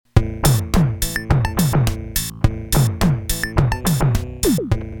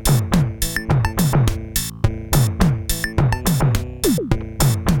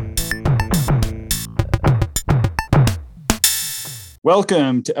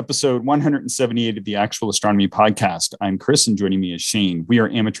Welcome to episode 178 of the Actual Astronomy Podcast. I'm Chris, and joining me is Shane. We are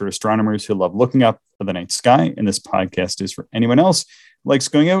amateur astronomers who love looking up at the night sky, and this podcast is for anyone else who likes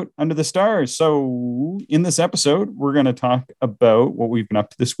going out under the stars. So in this episode, we're going to talk about what we've been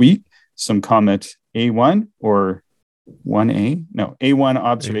up to this week, some Comet A1 or 1A, no, A1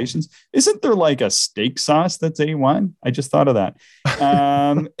 observations. Isn't there like a steak sauce that's A1? I just thought of that.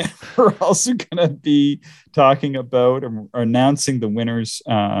 We're also going to be talking about or announcing the winners,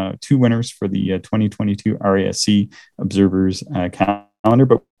 two winners for the 2022 RASC Observers calendar.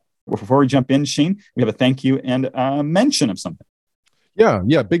 But before we jump in, Shane, we have a thank you and a mention of something. Yeah.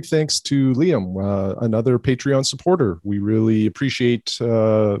 Big thanks to Liam, another Patreon supporter. We really appreciate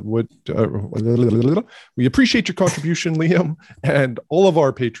we appreciate your contribution, Liam, and all of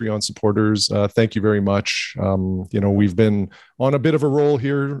our Patreon supporters. Thank you very much. We've been on a bit of a roll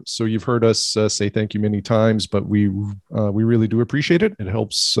here, so you've heard us say thank you many times, but we really do appreciate it. It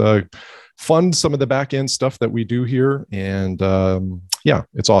helps fund some of the back end stuff that we do here, and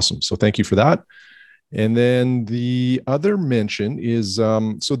it's awesome. So thank you for that. And then the other mention is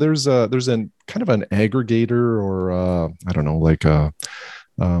so there's a kind of an aggregator or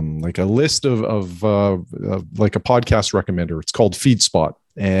like a list of like a podcast recommender. It's called FeedSpot.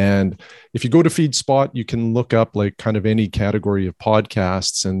 And if you go to FeedSpot, you can look up like kind of any category of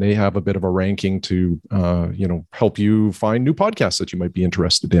podcasts, and they have a bit of a ranking to help you find new podcasts that you might be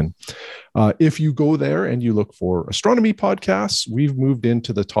interested in. If you go there and you look for astronomy podcasts, we've moved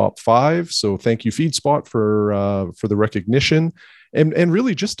into the top 5. So thank you, FeedSpot, for the recognition. And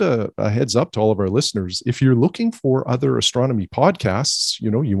really just a heads up to all of our listeners, if you're looking for other astronomy podcasts,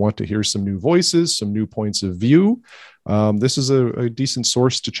 you want to hear some new voices, some new points of view, this is a decent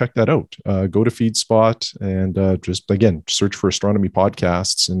source to check that out. Go to FeedSpot and just, again, search for astronomy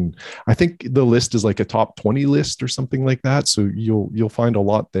podcasts. And I think the list is like a top 20 list or something like that. So you'll find a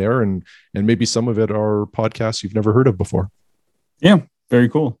lot there, and maybe some of it are podcasts you've never heard of before. Yeah, very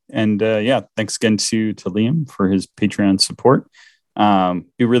cool. And thanks again to Liam for his Patreon support.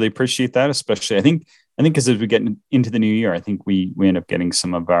 We really appreciate that, especially I think because as we get into the new year, I think we end up getting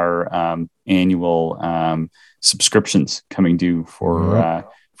some of our annual subscriptions coming due for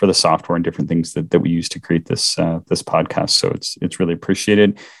the software and different things that we use to create this podcast. So it's really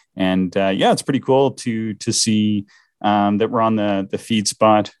appreciated, and it's pretty cool to see that we're on the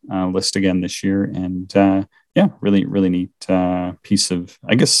FeedSpot list again this year, and really neat piece of,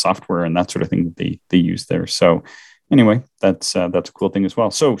 I guess, software and that sort of thing that they use there. So anyway, that's a cool thing as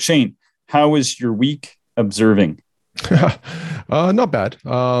well. So Shane, how was your week observing? Not bad.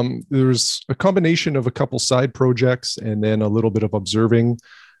 There's a combination of a couple side projects and then a little bit of observing.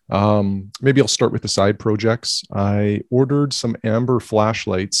 Maybe I'll start with the side projects. I ordered some amber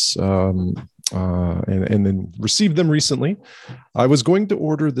flashlights and then received them recently. I was going to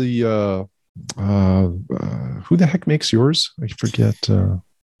order the who the heck makes yours? I forget. Oh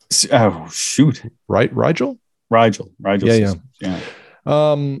shoot! Right, Rigel. Yeah.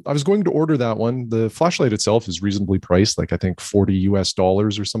 I was going to order that one. The flashlight itself is reasonably priced, like I think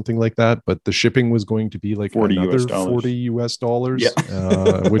 $40 or something like that. But the shipping was going to be like another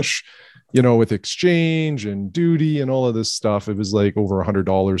 $40, which, with exchange and duty and all of this stuff, it was like over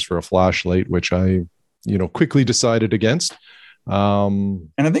 $100 for a flashlight, which I, quickly decided against. And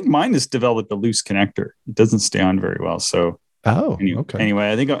I think mine has developed a loose connector. It doesn't stay on very well. So. Okay.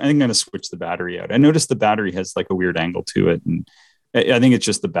 Anyway, I think I'm going to switch the battery out. I noticed the battery has like a weird angle to it, and I think it's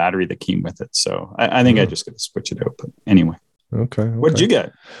just the battery that came with it. So I think I just got to switch it out. But anyway. Okay. What did you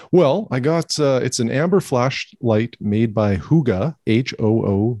get? Well, I got it's an amber flashlight made by Hooga,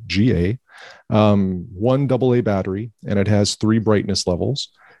 Hooga, 1 AA battery, and it has 3 brightness levels.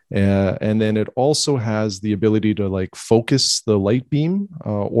 And then it also has the ability to like focus the light beam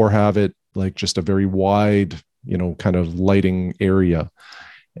or have it like just a very wide, kind of lighting area.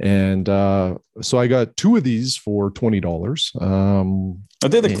 And so I got 2 of these for $20. Are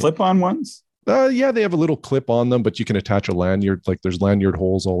they the clip-on ones? Yeah, they have a little clip on them, but you can attach a lanyard. Like there's lanyard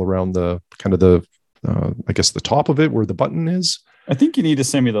holes all around the kind of the, I guess the top of it where the button is. I think you need to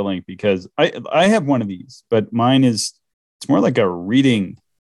send me the link because I have one of these, but mine it's more like a reading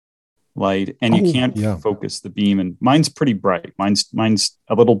light, and you can't focus the beam. And mine's pretty bright. Mine's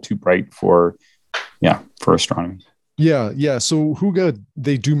a little too bright for astronomy. Yeah. So Hooga,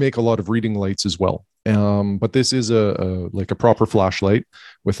 they do make a lot of reading lights as well. But this is a proper flashlight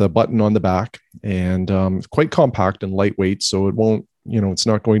with a button on the back, and quite compact and lightweight. So it won't, it's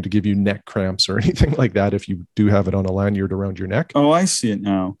not going to give you neck cramps or anything like that if you do have it on a lanyard around your neck. Oh, I see it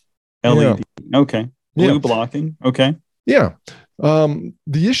now. LED. Yeah. Okay. Blue blocking. Okay. Yeah. The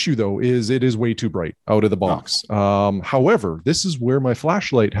issue though is it is way too bright out of the box. However, this is where my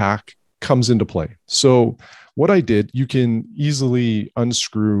flashlight hack comes into play. So what I did, you can easily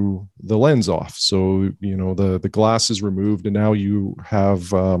unscrew the lens off. So, the glass is removed and now you have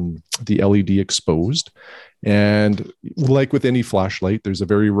the LED exposed. And like with any flashlight, there's a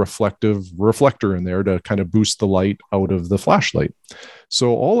very reflective reflector in there to kind of boost the light out of the flashlight.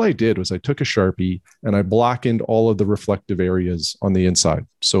 So all I did was I took a Sharpie and I blackened all of the reflective areas on the inside.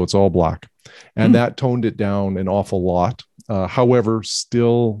 So it's all black. And that toned it down an awful lot. However,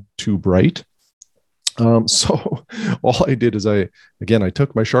 still too bright. So all I did is I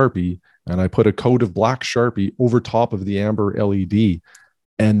took my Sharpie and I put a coat of black Sharpie over top of the amber LED.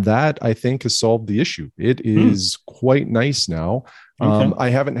 And that, I think, has solved the issue. It is quite nice now. Okay. I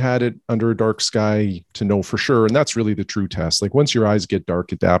haven't had it under a dark sky to know for sure. And that's really the true test. Like once your eyes get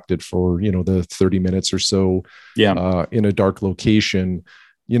dark adapted for, the 30 minutes or so in a dark location,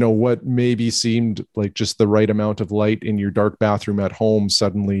 what maybe seemed like just the right amount of light in your dark bathroom at home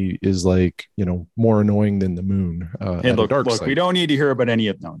suddenly is like, more annoying than the moon. Hey, look, we don't need to hear about any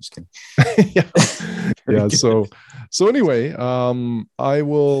of, no, I'm just kidding. yeah. So anyway, I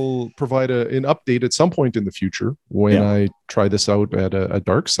will provide an update at some point in the future when I try this out at a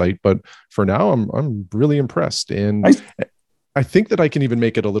dark site. But for now, I'm really impressed. And I think that I can even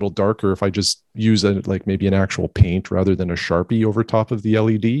make it a little darker if I just use maybe an actual paint rather than a Sharpie over top of the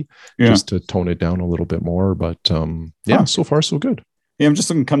LED, just to tone it down a little bit more. But so far so good. Yeah, I'm just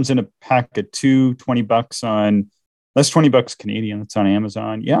looking. Comes in a pack of $20 on. That's $20 Canadian. It's on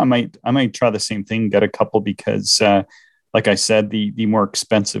Amazon. Yeah, I might try the same thing. Get a couple because, like I said, the more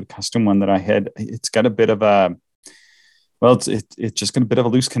expensive custom one that I had, it's got a bit of a. Well, it's just got a bit of a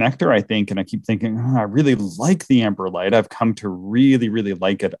loose connector, I think. And I keep thinking, I really like the amber light. I've come to really, really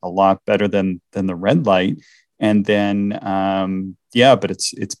like it a lot better than the red light. And then, but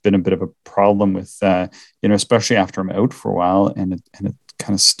it's been a bit of a problem with, especially after I'm out for a while and it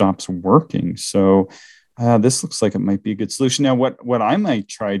kind of stops working. So this looks like it might be a good solution. Now, what I might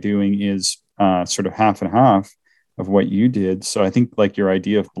try doing is sort of half and half of what you did. So I think like your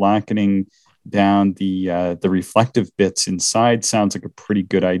idea of blackening down the reflective bits inside sounds like a pretty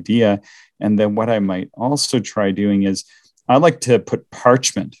good idea. And then what I might also try doing is I like to put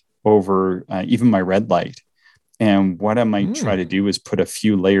parchment over even my red light. And what I might try to do is put a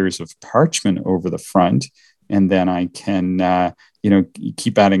few layers of parchment over the front. And then I can,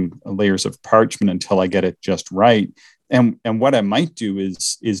 keep adding layers of parchment until I get it just right. And what I might do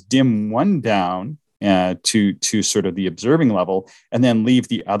is dim one down to sort of the observing level and then leave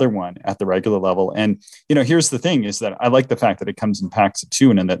the other one at the regular level. And, here's the thing is that I like the fact that it comes in packs of 2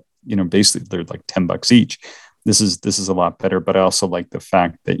 and that, basically they're like $10 each. This is a lot better, but I also like the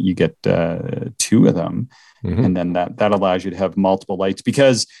fact that you get 2 of them. Mm-hmm. And then that allows you to have multiple lights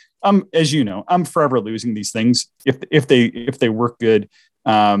because as you know, I'm forever losing these things. If they work good,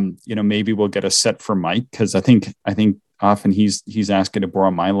 maybe we'll get a set for Mike. Cause I think often he's asking to borrow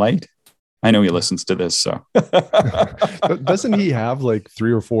my light. I know he listens to this, so doesn't he have like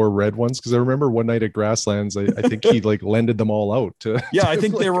 3 or 4 red ones? Because I remember one night at Grasslands, I think he like lended them all out to. Yeah, I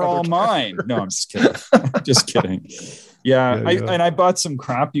think they were all mine. No, I'm just kidding. Just kidding. Yeah, and I bought some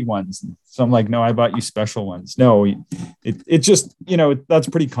crappy ones, so I'm like, no, I bought you special ones. No, it just that's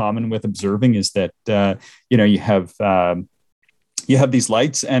pretty common with observing is that you have these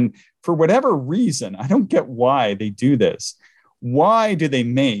lights, and for whatever reason, I don't get why they do this. Why do they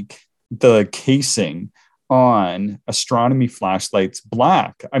make the casing on astronomy flashlights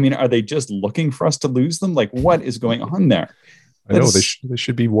black? I mean, are they just looking for us to lose them? Like, what is going on there? I know they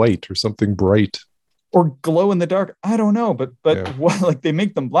should be white or something bright or glow in the dark. I don't know, but what, like they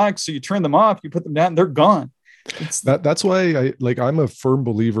make them black, so you turn them off, you put them down, they're gone. That's why I'm a firm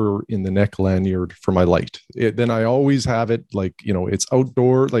believer in the neck lanyard for my light. Then I always have it like it's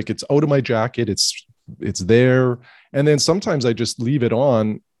outdoor, like it's out of my jacket, it's there, and then sometimes I just leave it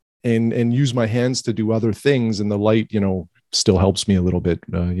on and use my hands to do other things, and the light still helps me a little bit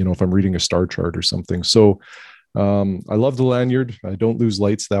if I'm reading a star chart or something. So I love the lanyard. I don't lose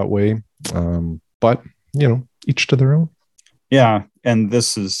lights that way, but each to their own. Yeah, and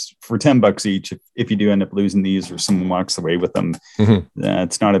this is for $10 each. If you do end up losing these or someone walks away with them,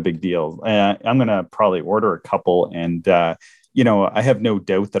 it's not a big deal. I'm gonna probably order a couple, and I have no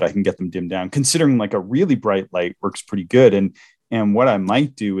doubt that I can get them dimmed down, considering like a really bright light works pretty good. And And what I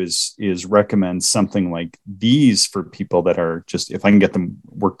might do is recommend something like these for people that are just, if I can get them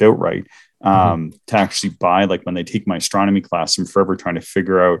worked out right, to actually buy. Like when they take my astronomy class, I'm forever trying to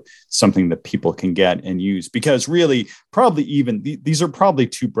figure out something that people can get and use, because really probably even these are probably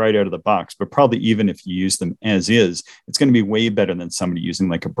too bright out of the box, but probably even if you use them as is, it's going to be way better than somebody using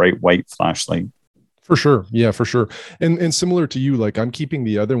like a bright white flashlight. For sure. Yeah, for sure. And similar to you, like I'm keeping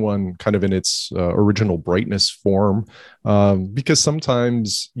the other one kind of in its original brightness form, because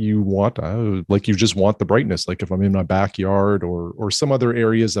sometimes you want, like you just want the brightness. Like if I'm in my backyard or some other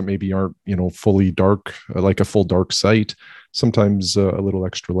areas that maybe aren't, fully dark, like a full dark site, sometimes a little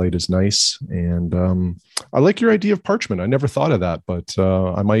extra light is nice. And I like your idea of parchment. I never thought of that, but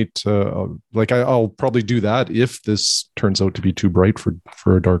I might, I'll probably do that if this turns out to be too bright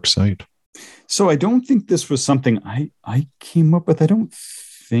for a dark site. So I don't think this was something I came up with. I don't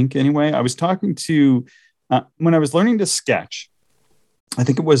think anyway. I was talking to, when I was learning to sketch, I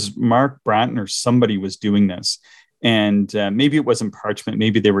think it was Mark Bratton or somebody was doing this. And maybe it wasn't parchment.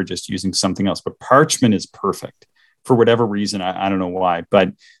 Maybe they were just using something else. But parchment is perfect for whatever reason. I don't know why.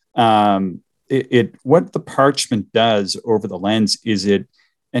 But what the parchment does over the lens is and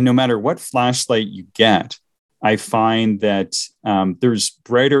no matter what flashlight you get, I find that there's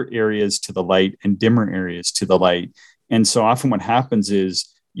brighter areas to the light and dimmer areas to the light. And so often what happens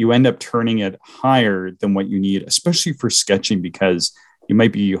is you end up turning it higher than what you need, especially for sketching, because you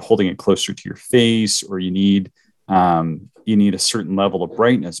might be holding it closer to your face, or you need a certain level of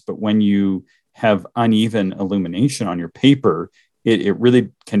brightness. But when you have uneven illumination on your paper, it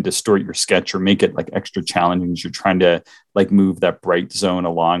really can distort your sketch or make it like extra challenging as you're trying to like move that bright zone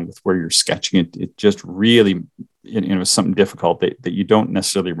along with where you're sketching. It just really, something difficult that you don't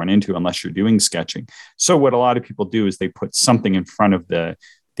necessarily run into unless you're doing sketching. So what a lot of people do is they put something in front of the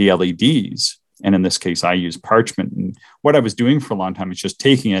LEDs. And in this case, I use parchment. And what I was doing for a long time is just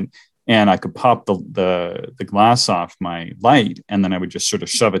taking it, and I could pop the glass off my light, and then I would just sort of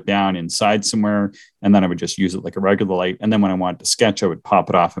shove it down inside somewhere, and then I would just use it like a regular light. And then when I wanted to sketch, I would pop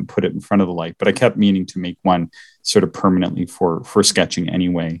it off and put it in front of the light. But I kept meaning to make one sort of permanently for sketching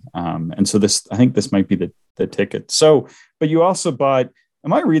anyway. And so I think this might be the ticket. So, but you also bought,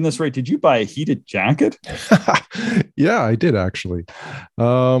 am I reading this right? Did you buy a heated jacket? Yeah, I did actually.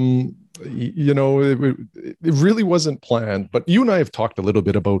 It really wasn't planned, but you and I have talked a little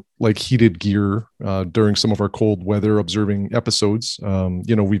bit about like heated gear during some of our cold weather observing episodes.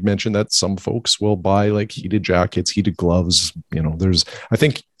 We've mentioned that some folks will buy like heated jackets, heated gloves. I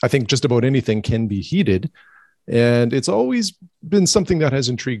think just about anything can be heated. And it's always been something that has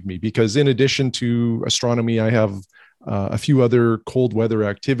intrigued me, because in addition to astronomy, I have a few other cold weather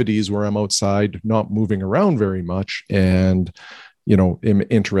activities where I'm outside, not moving around very much, and am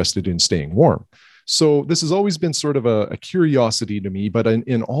interested in staying warm. So this has always been sort of a curiosity to me, but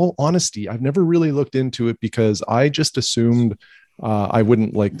in all honesty, I've never really looked into it because I just assumed I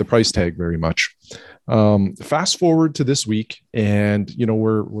wouldn't like the price tag very much. Fast forward to this week, and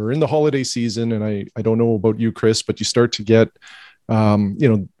we're in the holiday season, and I don't know about you, Chris, but you start to get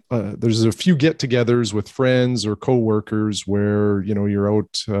there's a few get-togethers with friends or coworkers where you're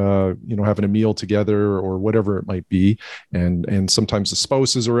out having a meal together or whatever it might be, and sometimes the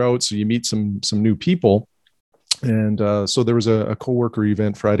spouses are out, so you meet some new people. And so there was a coworker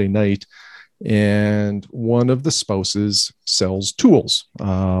event Friday night, and one of the spouses sells tools,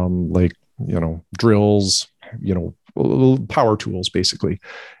 like drills, power tools basically.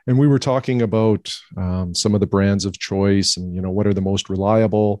 And we were talking about some of the brands of choice and what are the most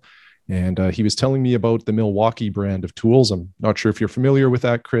reliable. And he was telling me about the Milwaukee brand of tools. I'm not sure if you're familiar with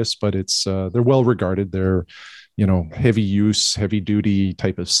that, Chris, but it's they're well regarded. They're heavy use, heavy duty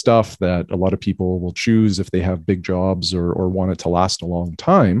type of stuff that a lot of people will choose if they have big jobs or want it to last a long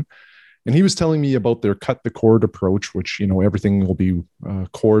time. And he was telling me about their cut the cord approach, which everything will be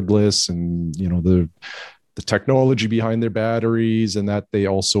cordless, and the technology behind their batteries, and that they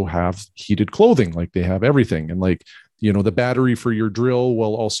also have heated clothing, like they have everything. And like, the battery for your drill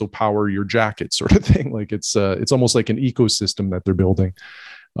will also power your jacket, sort of thing. Like it's almost like an ecosystem that they're building.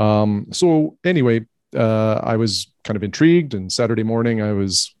 So anyway, I was kind of intrigued, and Saturday morning I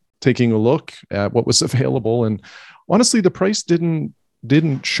was taking a look at what was available. And honestly, the price didn't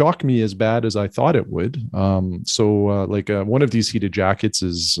shock me as bad as I thought it would. One of these heated jackets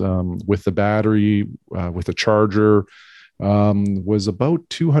is with the battery, with a charger, was about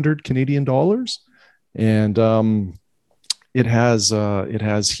 200 Canadian dollars. And it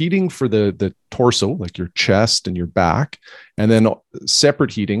has heating for the torso, like your chest and your back, and then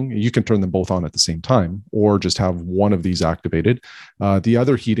separate heating. You can turn them both on at the same time, or just have one of these activated. The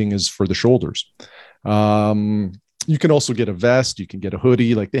other heating is for the shoulders. You can also get a vest, you can get a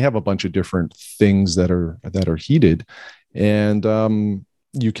hoodie. Like they have a bunch of different things that are heated. And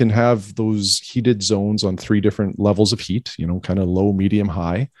you can have those heated zones on 3 different levels of heat, kind of low, medium,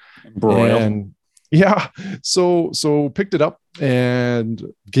 high. Broil. And yeah, so picked it up and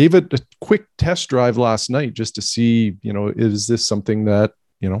gave it a quick test drive last night just to see, is this something that,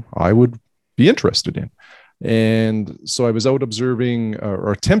 I would be interested in. And so I was out observing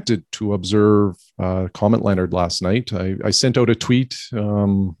or attempted to observe Comet Leonard last night. I sent out a tweet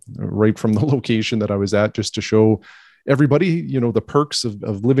right from the location that I was at just to show everybody, the perks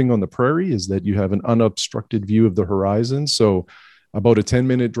of living on the prairie is that you have an unobstructed view of the horizon. So about a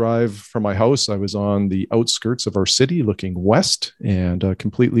 10-minute drive from my house, I was on the outskirts of our city looking west and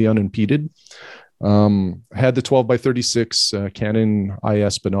completely unimpeded. Had the 12 by 36 Canon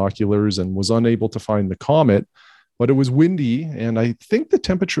IS binoculars and was unable to find the comet, but it was windy. And I think the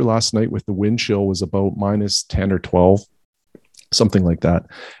temperature last night with the wind chill was about minus 10 or 12, something like that.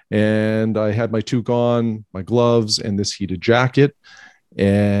 And I had my toque on, my gloves, and this heated jacket.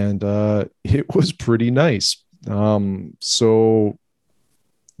 And it was pretty nice. So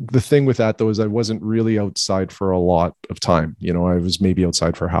the thing with that, though, is I wasn't really outside for a lot of time. I was maybe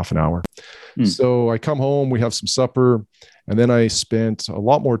outside for half an hour. So I come home, we have some supper, and then I spent a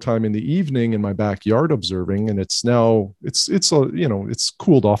lot more time in the evening in my backyard observing. And it's now, it's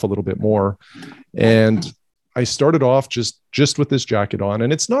cooled off a little bit more. And I started off just with this jacket on,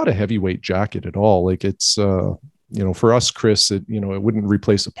 and it's not a heavyweight jacket at all. Like it's, for us, Chris, it wouldn't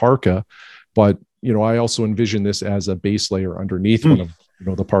replace a parka, but, I also envision this as a base layer underneath one of,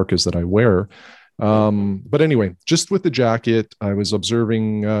 the parkas that I wear. But anyway, just with the jacket, I was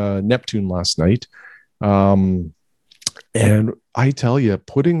observing Neptune last night. And I tell you,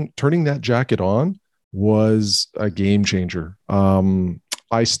 turning that jacket on was a game changer.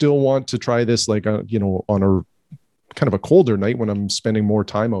 I still want to try this on a kind of a colder night when I'm spending more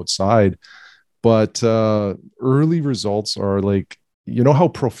time outside. But early results are like, how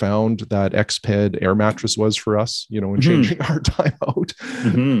profound that Xped air mattress was for us, in changing our time out.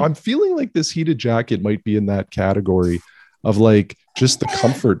 I'm feeling like this heated jacket might be in that category of like just the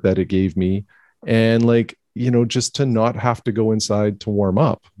comfort that it gave me. And like, just to not have to go inside to warm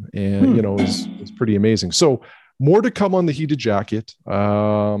up and, is pretty amazing. So more to come on the heated jacket.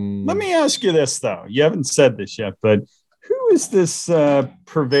 Let me ask you this though. You haven't said this yet, but who is this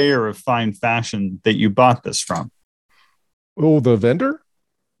purveyor of fine fashion that you bought this from? Oh, the vendor?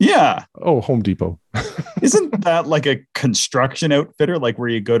 Yeah. Oh, Home Depot. Isn't that like a construction outfitter, like where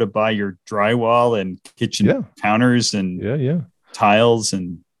you go to buy your drywall and kitchen counters and tiles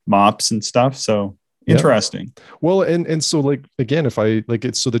and mops and stuff? So interesting. Well, and so like, again, if I like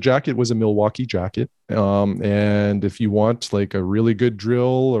it, so the jacket was a Milwaukee jacket. And if you want like a really good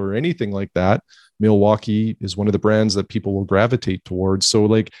drill or anything like that, Milwaukee is one of the brands that people will gravitate towards. So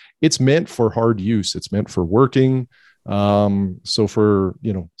like it's meant for hard use. It's meant for working. So for,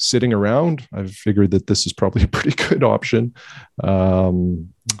 sitting around, I've figured that this is probably a pretty good option.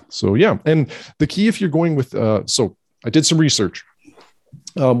 So yeah. And the key, if you're going with, so I did some research.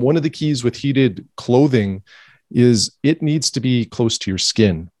 One of the keys with heated clothing is it needs to be close to your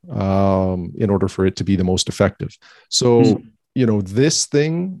skin, in order for it to be the most effective. So, this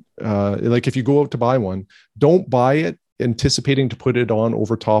thing, like if you go out to buy one, don't buy it anticipating to put it on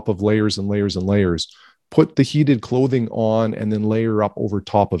over top of layers and layers and layers. Put the heated clothing on and then layer up over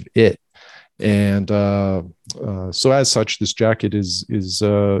top of it. And so as such, this jacket is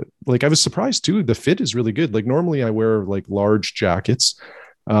like, I was surprised too. The fit is really good. Like normally I wear like large jackets.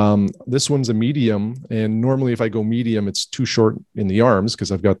 This one's a medium. And normally if I go medium, it's too short in the arms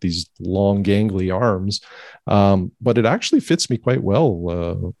because I've got these long gangly arms. But it actually fits me quite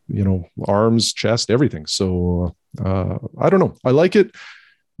well, arms, chest, everything. So I don't know. I like it.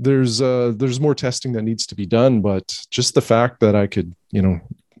 There's more testing that needs to be done, but just the fact that I could,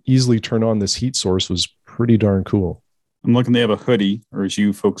 easily turn on this heat source was pretty darn cool. I'm looking, they have a hoodie, or as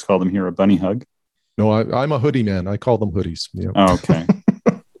you folks call them here, a bunny hug. No, I'm a hoodie man. I call them hoodies. Yeah. Oh, okay.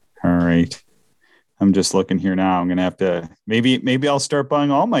 All right. I'm just looking here now. I'm going to have to, maybe I'll start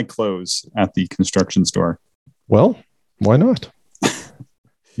buying all my clothes at the construction store. Well, why not?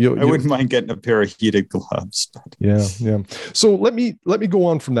 I wouldn't mind getting a pair of heated gloves. But. Yeah. So let me go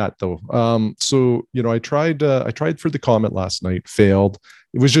on from that though. So I tried for the Comet last night, failed.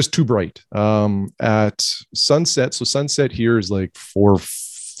 It was just too bright. At sunset. So sunset here is like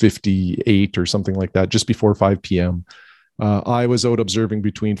 4:58 or something like that, just before 5 p.m. I was out observing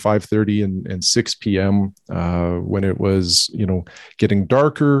between 5:30 and 6 p.m. When it was, getting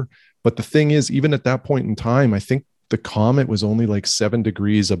darker. But the thing is, even at that point in time, I think the comet was only like 7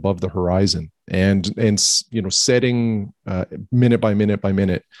 degrees above the horizon, and setting minute by minute by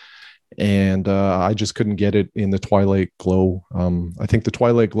minute. And I just couldn't get it in the twilight glow. I think the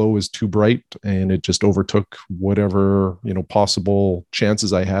twilight glow was too bright, and it just overtook whatever possible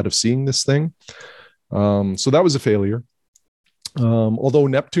chances I had of seeing this thing. So that was a failure. Although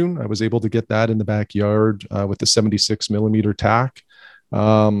Neptune, I was able to get that in the backyard with the 76 millimeter tack.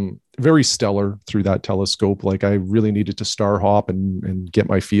 Very stellar through that telescope. Like, I really needed to star hop and get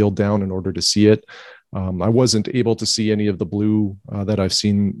my field down in order to see it. I wasn't able to see any of the blue that I've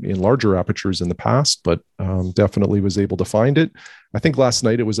seen in larger apertures in the past, but definitely was able to find it. I think last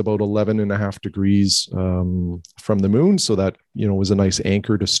night it was about 11.5 degrees from the moon. So that, was a nice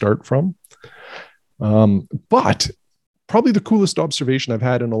anchor to start from. But probably the coolest observation I've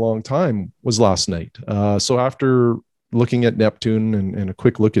had in a long time was last night. So after looking at Neptune and a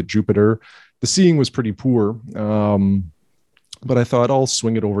quick look at Jupiter, the seeing was pretty poor. But I thought I'll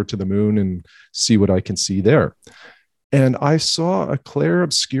swing it over to the moon and see what I can see there. And I saw a clair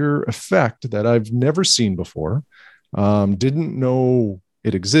obscure effect that I've never seen before. Didn't know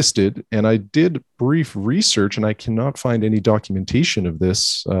it existed. And I did brief research, and I cannot find any documentation of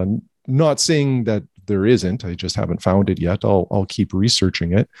this. Not saying that there isn't, I just haven't found it yet. I'll keep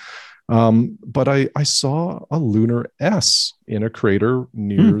researching it. But I saw a lunar S in a crater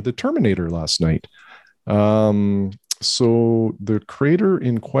near the Terminator last night. So the crater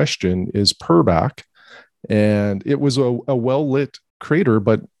in question is Purbach, and it was a well-lit crater,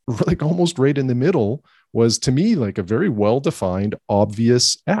 but like almost right in the middle was, to me, like a very well-defined,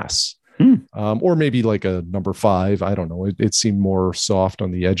 obvious S. Or maybe like a number 5. I don't know. It seemed more soft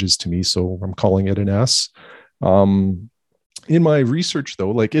on the edges to me, so I'm calling it an S. In my research,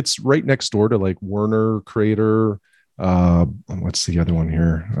 though, like, it's right next door to like Werner crater. What's the other one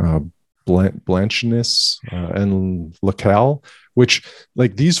here? Blanchinus and Lacalle, which,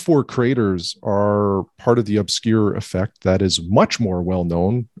 like, these 4 craters are part of the obscure effect that is much more well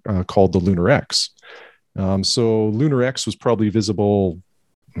known, called the Lunar X. So Lunar X was probably visible,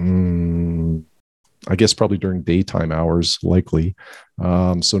 I guess, probably during daytime hours, likely.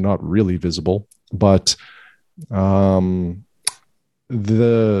 So not really visible, but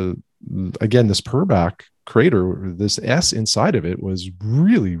this Purbach crater, this S inside of it was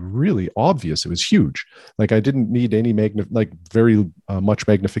really, really obvious. It was huge. Like, I didn't need any very much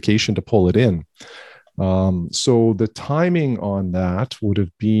magnification to pull it in. So the timing on that would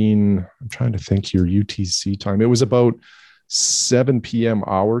have been, I'm trying to think here, UTC time. It was about 7 p.m.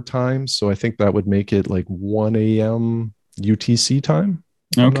 our time. So I think that would make it like 1 a.m. UTC time,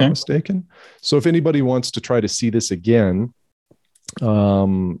 if I'm not mistaken. So if anybody wants to try to see this again,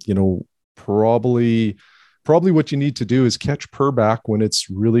 probably what you need to do is catch Purbach when it's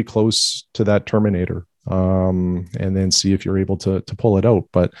really close to that Terminator, and then see if you're able to pull it out.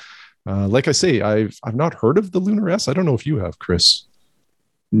 But like I say, I've not heard of the Lunar S. I don't know if you have, Chris.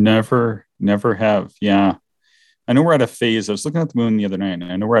 Never have. Yeah. I know we're at a phase. I was looking at the moon the other night, and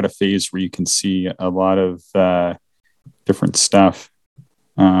I know we're at a phase where you can see a lot of different stuff.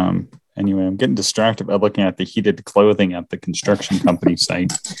 Anyway, I'm getting distracted by looking at the heated clothing at the construction company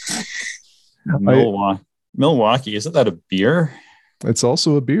site. Milwaukee, isn't that a beer? It's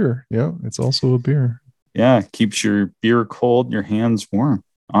also a beer. Yeah, it's also a beer. Yeah, keeps your beer cold and your hands warm.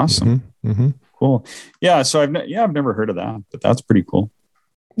 Awesome. Cool. Yeah, so I've never heard of that, but that's pretty cool.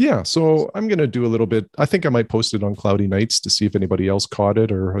 Yeah, so I'm going to do a little bit. I think I might post it on Cloudy Nights to see if anybody else caught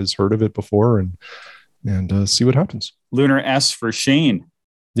it or has heard of it before, and see what happens. Lunar S for Shane.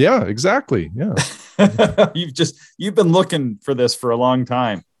 Yeah, exactly. Yeah. You've been looking for this for a long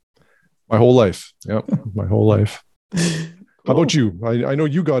time. My whole life. Yep. My whole life. How about you? I know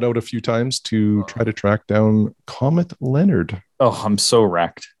you got out a few times to try to track down Comet Leonard. Oh, I'm so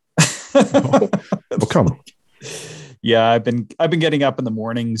wrecked. Well, come. Yeah, I've been getting up in the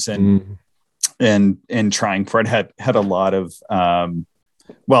mornings and trying for it. Had a lot of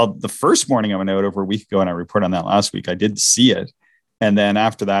the first morning I went out over a week ago, and I reported on that last week. I did see it. And then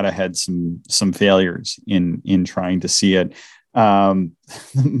after that, I had some failures in trying to see it.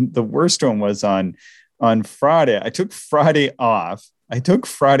 The worst one was on Friday. I took Friday off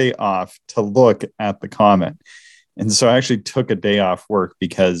to look at the comet. And so I actually took a day off work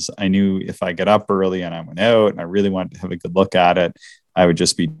because I knew if I got up early and I went out and I really wanted to have a good look at it, I would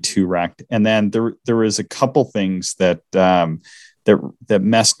just be too wrecked. And then there was a couple things that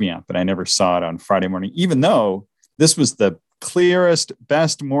messed me up, and I never saw it on Friday morning, even though this was the clearest,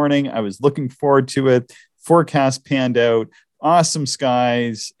 best morning. I was looking forward to it. Forecast panned out, awesome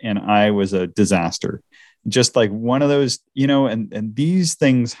skies, and I was a disaster. just like one of those, and these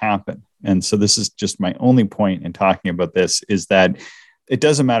things happen. And so this is just my only point in talking about this, is that it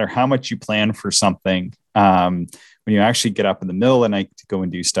doesn't matter how much you plan for something. When you actually get up in the middle of the night to go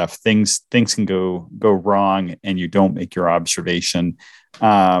and do stuff, things can go wrong, and you don't make your observation.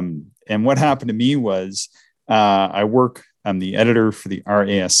 And what happened to me was, I'm the editor for the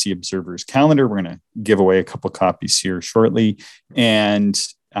RASC Observers Calendar. We're going to give away a couple copies here shortly. And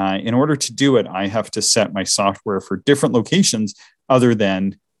in order to do it, I have to set my software for different locations other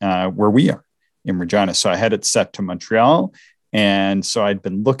than where we are in Regina. So I had it set to Montreal. And so I'd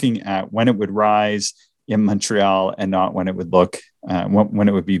been looking at when it would rise in Montreal and not when it would look, when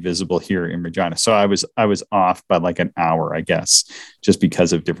it would be visible here in Regina. So I was off by like an hour, I guess, just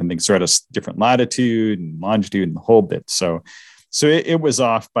because of different things. So at a different latitude and longitude and the whole bit. So it was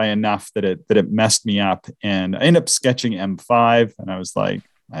off by enough that it messed me up. And I ended up sketching M5, and I was like,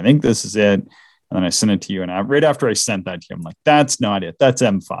 I think this is it. And then I sent it to you. And right after I sent that to you, I'm like, that's not it. That's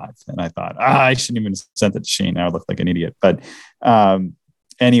M5. And I thought, I shouldn't even send it to Shane. I would look like an idiot. But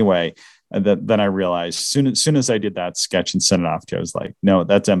anyway, then I realized soon as I did that sketch and sent it off to you, I was like, no,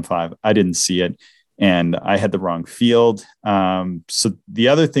 that's M5. I didn't see it. And I had the wrong field. So the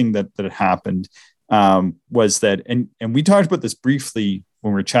other thing that happened was that, and we talked about this briefly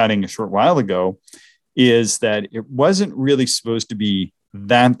when we were chatting a short while ago, is that it wasn't really supposed to be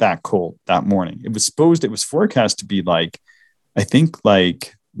that cold that morning. It was forecast to be like, I think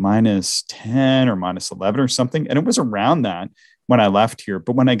like -10 or -11 or something. And it was around that when I left here.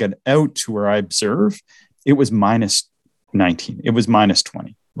 But when I got out to where I observe, it was -19. It was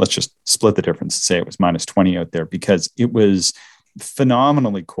 -20. Let's just split the difference and say it was -20 out there, because it was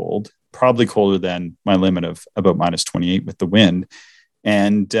phenomenally cold, probably colder than my limit of about -28 with the wind.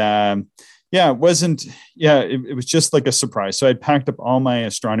 And it wasn't, it was just like a surprise. So I'd packed up all my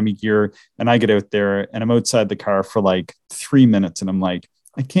astronomy gear, and I get out there and I'm outside the car for like 3 minutes, and I'm like,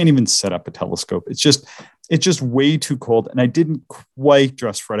 I can't even set up a telescope. It's just way too cold. And I didn't quite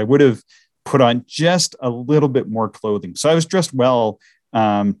dress for it. I would have put on just a little bit more clothing. So I was dressed well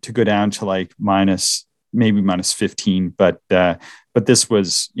to go down to like maybe -15. But this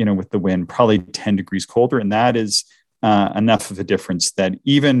was, with the wind, probably 10 degrees colder. And that is enough of a difference that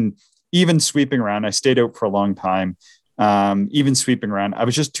even sweeping around, I stayed out for a long time. Even sweeping around, I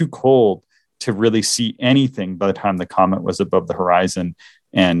was just too cold to really see anything by the time the comet was above the horizon.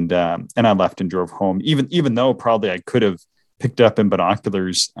 And I left and drove home, even though probably I could have picked up in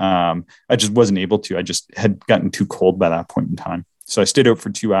binoculars. I just wasn't able to. I just had gotten too cold by that point in time. So I stayed out for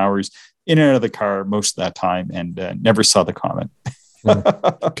 2 hours in and out of the car most of that time, and never saw the comet.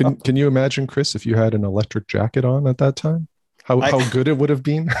 Can you imagine, Chris, if you had an electric jacket on at that time? How good it would have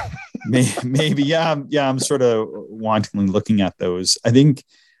been? Maybe. Yeah. I'm sort of wantonly looking at those. I think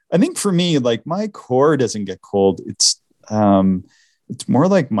for me, like, my core doesn't get cold. It's more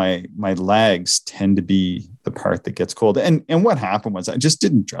like my legs tend to be the part that gets cold. And what happened was I just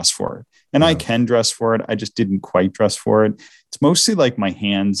didn't dress for it. And I can dress for it. I just didn't quite dress for it. It's mostly like my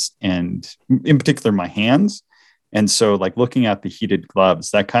hands, and in particular my hands. And so like looking at the heated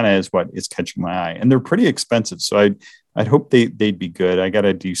gloves, that kind of is what is catching my eye. And they're pretty expensive. So I'd hope they'd be good. I got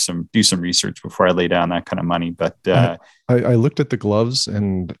to do some research before I lay down that kind of money. But I looked at the gloves,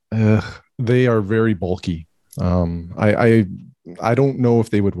 and they are very bulky. I don't know if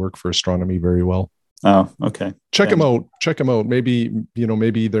they would work for astronomy very well. Oh, okay. Check them out. Maybe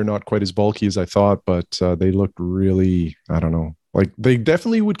they're not quite as bulky as I thought, but they looked really, I don't know. Like, they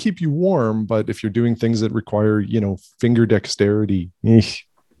definitely would keep you warm, but if you're doing things that require, finger dexterity.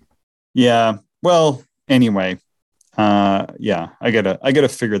 Yeah. Well, anyway, I gotta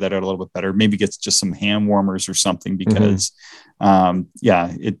figure that out a little bit better. Maybe get just some hand warmers or something, because, but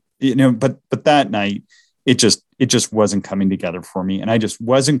that night it just wasn't coming together for me, and I just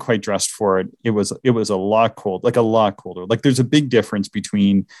wasn't quite dressed for it. It was a lot colder. Like, there's a big difference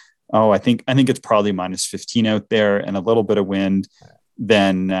between, I think it's probably -15 out there and a little bit of wind,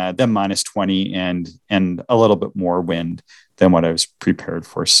 than -20 and a little bit more wind than what I was prepared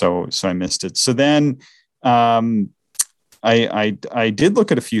for. So I missed it. So then I did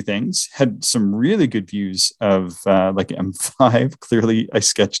look at a few things, had some really good views of like M5. Clearly I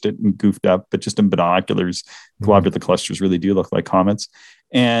sketched it and goofed up, but just in binoculars, globular clusters really do look like comets.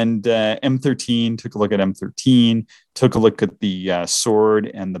 And M13, took a look at M13, took a look at the sword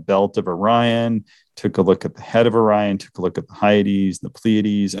and the belt of Orion, took a look at the head of Orion, took a look at the Hyades, the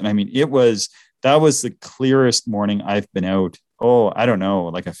Pleiades. And I mean, that was the clearest morning I've been out. Oh, I don't know.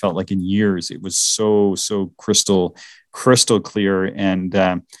 Like, I felt like in years. It was so crystal clear. And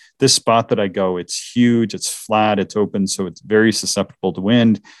this spot that I go, it's huge, it's flat, it's open. So it's very susceptible to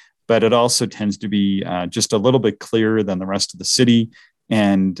wind. but it also tends to be just a little bit clearer than the rest of the city.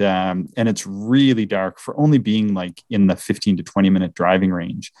 And it's really dark for only being like in the 15 to 20 minute driving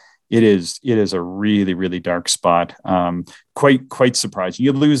range. It is a really, really dark spot. Quite surprising.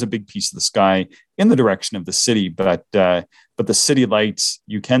 You lose a big piece of the sky in the direction of the city, but the city lights,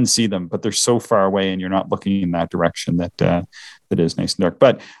 you can see them, but they're so far away and you're not looking in that direction that is nice and dark.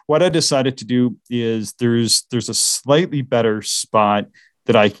 But what I decided to do is there's a slightly better spot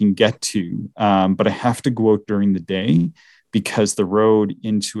that I can get to, but I have to go out during the day because the road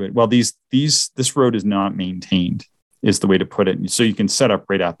into it, well, this road is not maintained, is the way to put it. So you can set up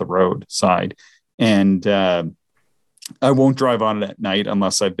right at the road side. And I won't drive on it at night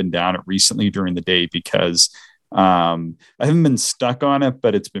unless I've been down it recently during the day, because I haven't been stuck on it,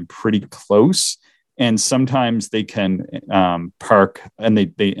 but it's been pretty close. And sometimes they can park, and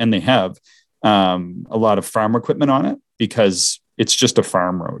they have a lot of farm equipment on it, because it's just a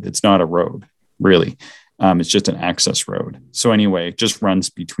farm road. It's not a road, really. It's just an access road. So anyway, it just runs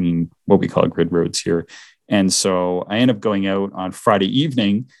between what we call grid roads here. And so I ended up going out on Friday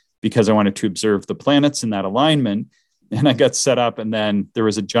evening because I wanted to observe the planets in that alignment. And I got set up, and then there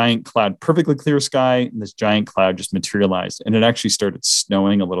was a giant cloud, perfectly clear sky, and this giant cloud just materialized. And it actually started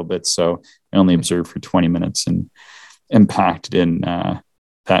snowing a little bit. So I only observed for 20 minutes and packed it in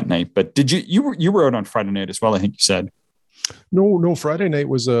that night. But did you were out on Friday night as well, I think you said? No, Friday night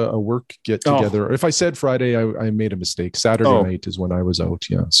was a work get together. Oh. If I said Friday, I made a mistake. Saturday night is when I was out.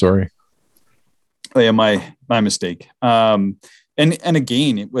 Yeah, sorry. Oh yeah, my mistake. And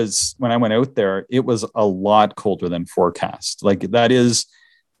again, it was, when I went out there, it was a lot colder than forecast. Like that is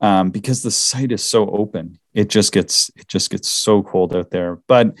because the site is so open. It just gets so cold out there.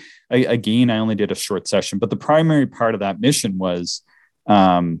 But I only did a short session. But the primary part of that mission was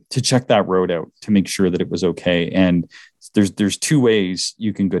to check that road out to make sure that it was okay. And there's two ways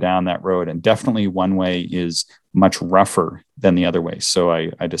you can go down that road, and definitely one way is much rougher than the other way. So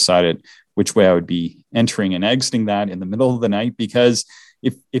I decided which way I would be entering and exiting that in the middle of the night, because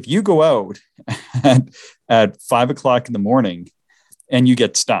if you go out at 5 o'clock in the morning and you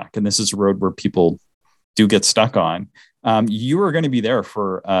get stuck, and this is a road where people do get stuck on, you are going to be there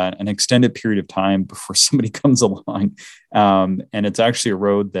for an extended period of time before somebody comes along. And it's actually a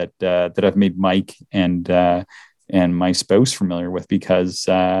road that I've made Mike and my spouse familiar with, because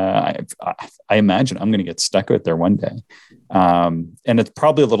I imagine I'm going to get stuck out there one day. And it's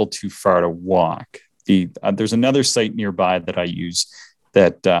probably a little too far to walk. There's another site nearby that I use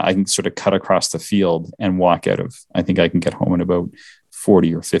that I can sort of cut across the field and walk out of. I think I can get home in about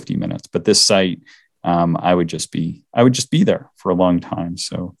 40 or 50 minutes. But this site, I would just be there for a long time.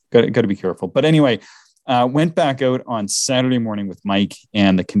 So got to be careful. But anyway, went back out on Saturday morning with Mike,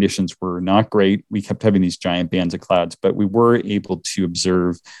 and the conditions were not great. We kept having these giant bands of clouds, but we were able to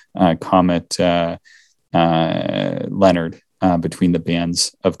observe Comet Leonard between the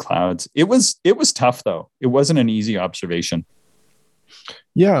bands of clouds. It was tough though. It wasn't an easy observation.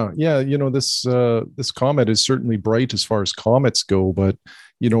 Yeah. This comet is certainly bright as far as comets go, but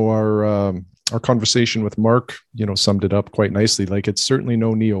our conversation with Mark, summed it up quite nicely. Like, it's certainly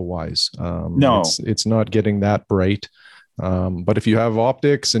no Neowise. No, it's not getting that bright. But if you have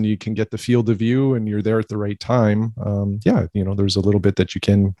optics and you can get the field of view and you're there at the right time, there's a little bit that you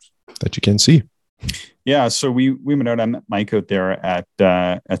can see. Yeah. So we went out. I met Mike out there at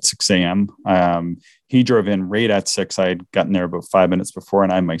 6 a.m. He drove in right at 6. I had gotten there about 5 minutes before,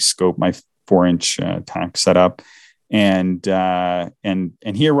 and I had my scope, my 4-inch tack set up. And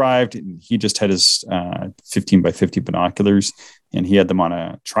he arrived, and he just had his 15 by 50 binoculars, and he had them on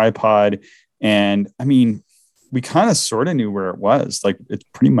a tripod. And I mean, we kind of sort of knew where it was. Like, it's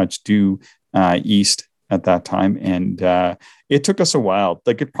pretty much due east at that time. And it took us a while.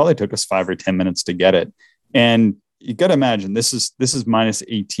 Like, it probably took us 5 or 10 minutes to get it. And you got to imagine, this is minus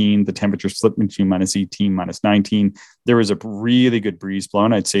 18. The temperature slipped between minus 18, minus 19. There was a really good breeze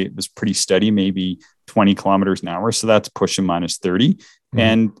blowing. I'd say it was pretty steady, maybe 20 kilometers an hour. So that's pushing minus 30.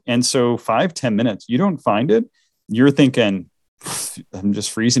 Mm-hmm. And so 5-10 minutes, you don't find it. You're thinking, I'm just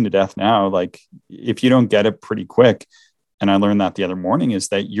freezing to death now. Like, if you don't get it pretty quick, and I learned that the other morning, is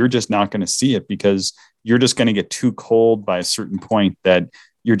that you're just not going to see it, because you're just going to get too cold by a certain point that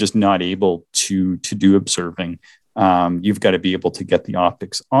you're just not able to do observing. You've got to be able to get the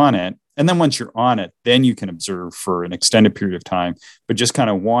optics on it. And then once you're on it, then you can observe for an extended period of time. But just kind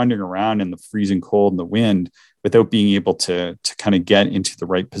of wandering around in the freezing cold and the wind without being able to kind of get into the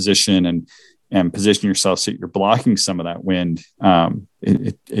right position and position yourself so you're blocking some of that wind,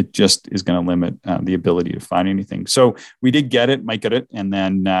 it just is going to limit the ability to find anything. So we did get it, Mike got it. And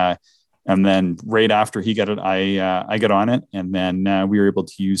then And then right after he got it, I got on it, and then we were able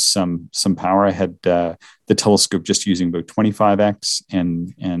to use some power. I had the telescope just using about 25x,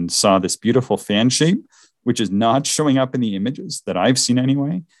 and saw this beautiful fan shape, which is not showing up in the images that I've seen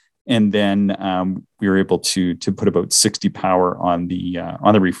anyway. And then we were able to put about 60 power on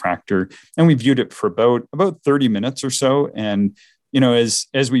the refractor, and we viewed it for about 30 minutes or so. And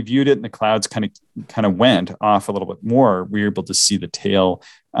as we viewed it, and the clouds kind of went off a little bit more, we were able to see the tail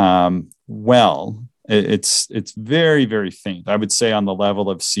well. It's very, very faint. I would say on the level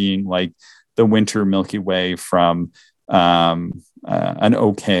of seeing like the winter Milky Way from an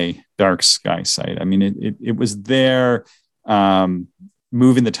okay dark sky site. I mean, it was there.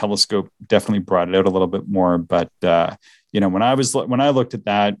 Moving the telescope definitely brought it out a little bit more. But when I looked at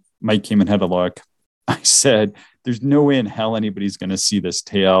that, Mike came and had a look. I said, there's no way in hell anybody's going to see this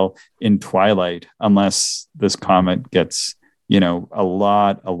tail in twilight unless this comet gets, a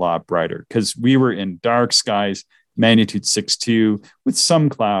lot brighter. Because we were in dark skies, magnitude 6.2 with some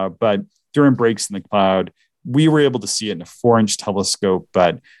cloud, but during breaks in the cloud, we were able to see it in a 4-inch telescope.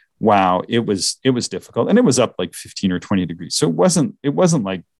 But wow, it was difficult, and it was up like 15 or 20 degrees. So it wasn't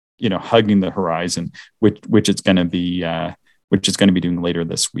like hugging the horizon, which it's going to be. Which is going to be doing later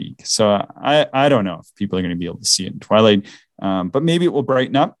this week. So I don't know if people are going to be able to see it in twilight, but maybe it will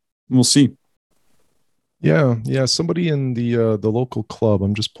brighten up. We'll see. Yeah. Somebody in the local club.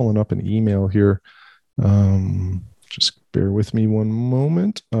 I'm just pulling up an email here. Just bear with me one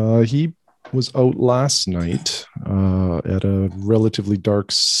moment. He was out last night at a relatively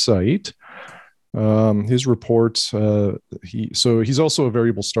dark site. His report, he's also a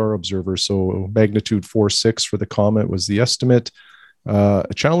variable star observer. So magnitude 4.6 for the comet was the estimate. A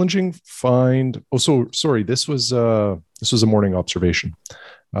challenging find. Oh, so sorry. This was a morning observation.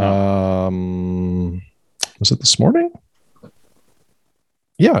 Was it this morning?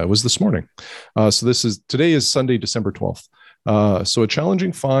 Yeah, it was this morning. So today is Sunday, December 12th. So a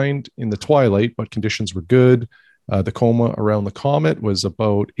challenging find in the twilight, but conditions were good. The coma around the comet was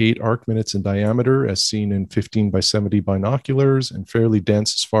about 8 arc minutes in diameter, as seen in 15 by 70 binoculars, and fairly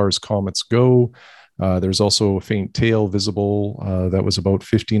dense as far as comets go. There's also a faint tail visible that was about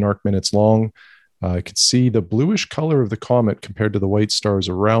 15 arc minutes long. I could see the bluish color of the comet compared to the white stars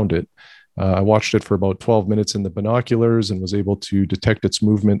around it. I watched it for about 12 minutes in the binoculars and was able to detect its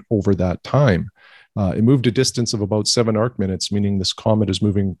movement over that time. It moved a distance of about 7 arc minutes, meaning this comet is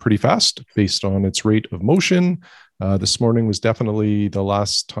moving pretty fast based on its rate of motion. This morning was definitely the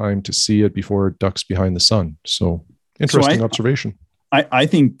last time to see it before it ducks behind the sun. So interesting observation. I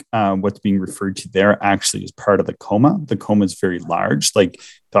think what's being referred to there actually is part of the coma. The coma is very large, like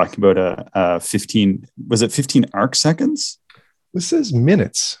talking about a 15, was it 15 arc seconds? This says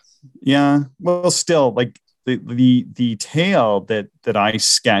minutes. Yeah. Well, still, like the tail that I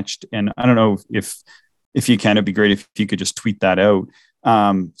sketched, and I don't know if you can, it'd be great if you could just tweet that out.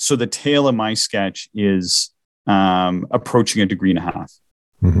 So the tail of my sketch is approaching 1.5 degrees.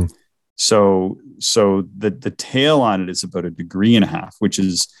 Mm-hmm. So the tail on it is about 1.5 degrees, which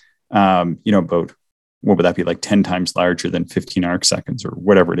is about, what would that be, like 10 times larger than 15 arc seconds or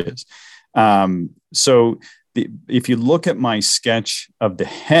whatever it is. If you look at my sketch of the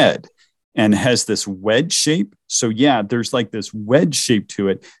head, and has this wedge shape. So yeah, there's like this wedge shape to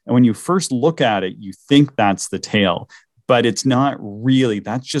it. And when you first look at it, you think that's the tail, but it's not really.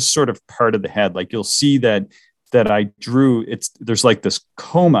 That's just sort of part of the head. Like you'll see that I drew, there's like this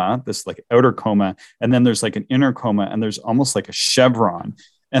coma, this like outer coma, and then there's like an inner coma, and there's almost like a chevron.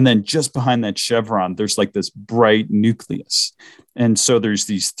 And then just behind that chevron, there's like this bright nucleus. And so there's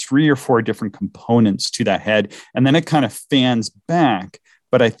these 3 or 4 different components to that head. And then it kind of fans back.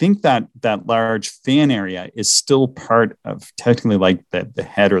 But I think that large fan area is still part of technically like the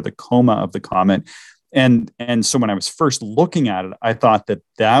head or the coma of the comet. And so when I was first looking at it, I thought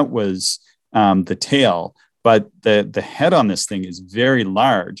that was the tail, but the head on this thing is very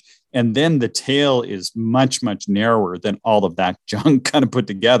large. And then the tail is much, much narrower than all of that junk kind of put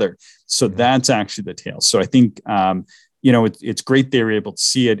together. So that's actually the tail. So I think, it's great they were able to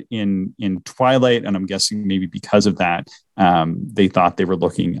see it in twilight. And I'm guessing maybe because of that, they thought they were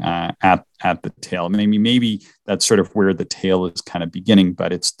looking at the tail. Maybe that's sort of where the tail is kind of beginning,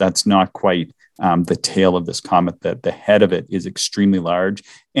 but that's not quite the tail of this comet. That the head of it is extremely large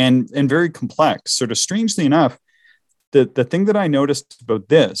and very complex. Sort of strangely enough, the thing that I noticed about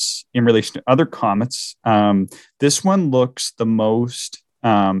this in relation to other comets, this one looks the most,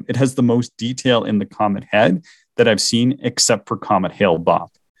 it has the most detail in the comet head that I've seen, except for Comet Hale-Bopp.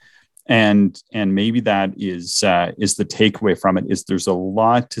 And maybe that is the takeaway from it, is there's a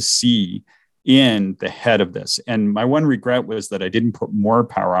lot to see in the head of this. And my one regret was that I didn't put more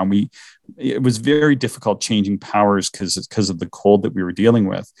power on. It was very difficult changing powers because of the cold that we were dealing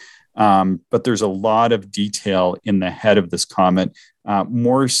with. But there's a lot of detail in the head of this comet,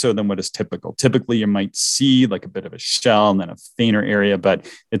 more so than what is typical. Typically, you might see like a bit of a shell and then a fainter area, but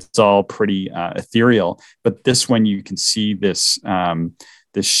it's all pretty ethereal. But this one, you can see this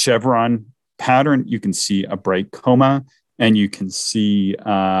chevron pattern. You can see a bright coma, and you can see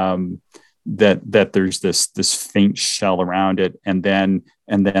that there's this faint shell around it, and then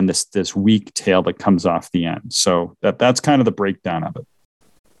this weak tail that comes off the end. So that's kind of the breakdown of it.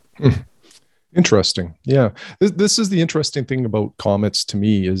 Interesting. Yeah, this is the interesting thing about comets to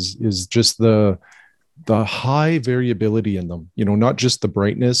me is just the high variability in them. Not just the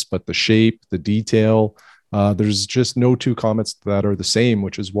brightness, but the shape, the detail. There's just no two comets that are the same,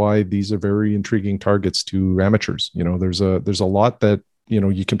 which is why these are very intriguing targets to amateurs. There's a lot that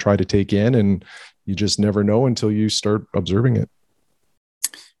you can try to take in, and you just never know until you start observing it.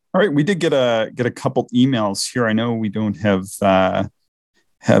 All right, we did get a couple emails here. I know we don't have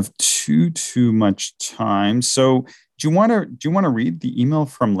too much time, so do you want to read the email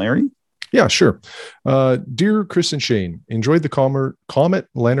from Larry? Yeah, sure. Dear Chris and Shane, enjoyed the Comet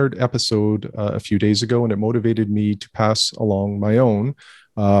Leonard episode a few days ago, and it motivated me to pass along my own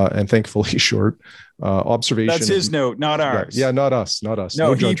and thankfully short observation. That's his note, not ours. Yeah, not us.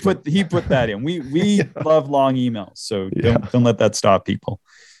 No, he put that in. We yeah. Love long emails, so don't let that stop people.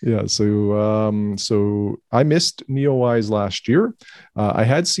 Yeah, so I missed Neo-Eyes last year. I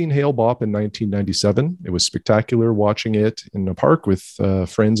had seen Hale Bopp in 1997. It was spectacular watching it in a park with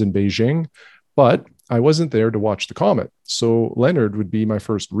friends in Beijing, but I wasn't there to watch the comet. So Leonard would be my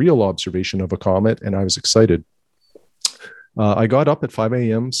first real observation of a comet, and I was excited. I got up at 5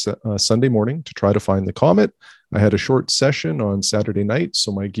 a.m. Sunday morning to try to find the comet. I had a short session on Saturday night,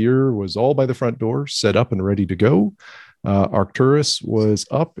 so my gear was all by the front door, set up and ready to go. Arcturus was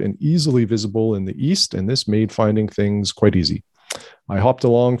up and easily visible in the east, and this made finding things quite easy. I hopped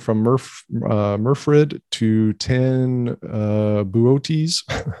along from Murfred to 10 Boötes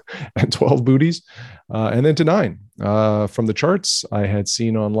and 12 Booties, and then to 9. From the charts I had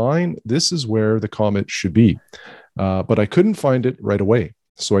seen online, this is where the comet should be. But I couldn't find it right away.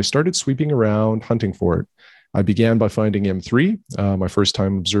 So I started sweeping around hunting for it. I began by finding M3, my first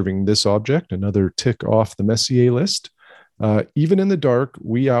time observing this object, another tick off the Messier list. Even in the dark,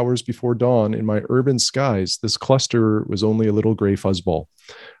 wee hours before dawn in my urban skies, this cluster was only a little gray fuzzball.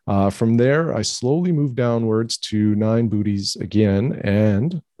 From there, I slowly moved downwards to 9 Booties again,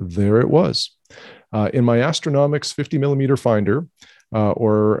 and there it was. In my Astronomics 50 millimeter finder,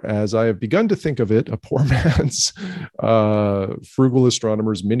 or as I have begun to think of it, a poor man's frugal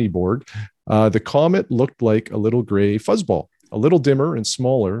astronomer's mini board, the comet looked like a little gray fuzzball, a little dimmer and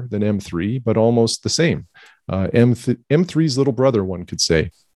smaller than M3, but almost the same. M3's little brother, one could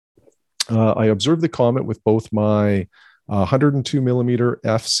say. I observed the comet with both my 102 millimeter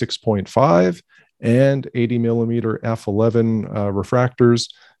f6.5 and 80 millimeter f11 refractors,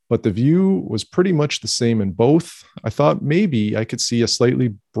 but the view was pretty much the same in both. I thought maybe I could see a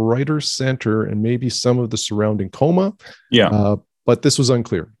slightly brighter center and maybe some of the surrounding coma. Yeah. But this was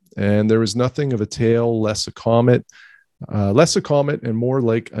unclear. And there was nothing of a tail, less a comet, and more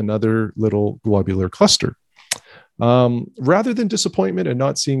like another little globular cluster. Rather than disappointment and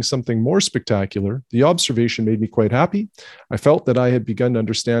not seeing something more spectacular, the observation made me quite happy. I felt that I had begun to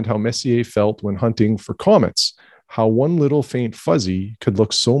understand how Messier felt when hunting for comets, how one little faint fuzzy could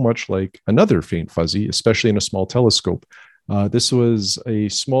look so much like another faint fuzzy, especially in a small telescope. This was a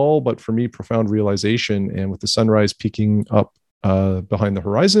small, but for me, profound realization. And with the sunrise peeking up behind the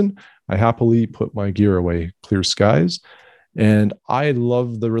horizon, I happily put my gear away. Clear skies. And I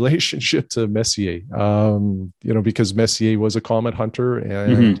love the relationship to Messier, because Messier was a comet hunter.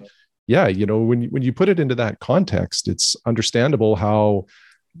 And yeah, when you put it into that context, it's understandable how,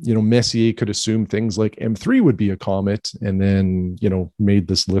 Messier could assume things like M3 would be a comet and then, made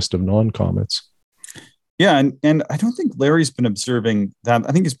this list of non-comets. Yeah. And I don't think Larry's been observing that.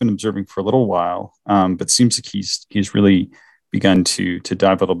 I think he's been observing for a little while, but seems like he's really begun to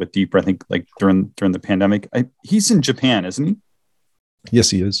dive a little bit deeper. I think like during the pandemic, he's in Japan, isn't he? Yes,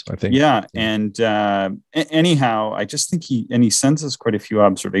 he is, I think. Yeah. And anyhow, I just think he sends us quite a few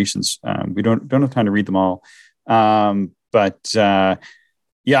observations. We don't have time to read them all. But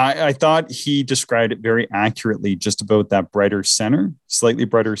I thought he described it very accurately, just about that slightly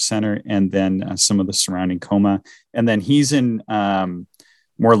brighter center, and then some of the surrounding coma. And then he's in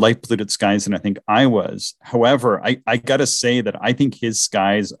more light polluted skies than I think I was. However, I got to say that I think his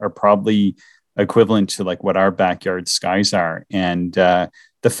skies are probably equivalent to like what our backyard skies are. And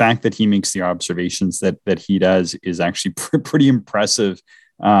the fact that he makes the observations that he does is actually pretty impressive.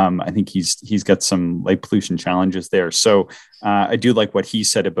 I think he's got some light pollution challenges there. So I do like what he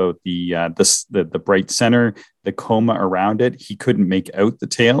said about the bright center, the coma around it. He couldn't make out the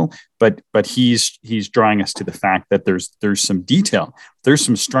tail, but he's drawing us to the fact that there's some detail, there's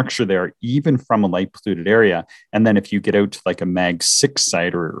some structure there, even from a light polluted area. And then if you get out to like a Mag 6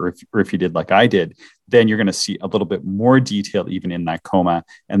 site, or if you did like I did, then you're going to see a little bit more detail even in that coma,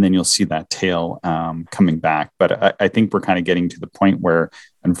 and then you'll see that tail coming back. But I think we're kind of getting to the point where,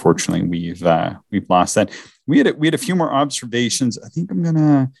 unfortunately, we've lost that. We had a few more observations. I think I'm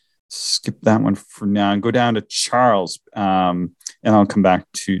gonna skip that one for now and go down to Charles, and I'll come back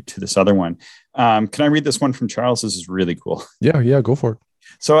to this other one. Can I read this one from Charles? This is really cool. Yeah, go for it.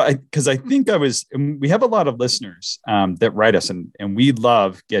 So we have a lot of listeners that write us, and we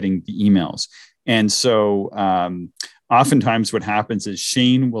love getting the emails. And so oftentimes what happens is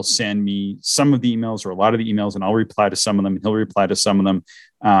Shane will send me some of the emails or a lot of the emails, and I'll reply to some of them, and he'll reply to some of them.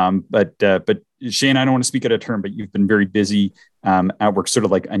 But Shane, I don't want to speak out of turn, but you've been very busy at work, sort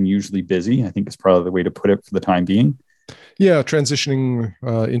of like unusually busy, I think is probably the way to put it for the time being. Yeah, transitioning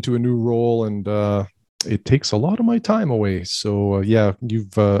into a new role, and it takes a lot of my time away. So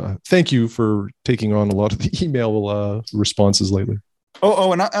thank you for taking on a lot of the email responses lately.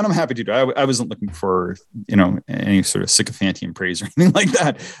 And I'm happy to do. I wasn't looking for any sort of sycophantian praise or anything like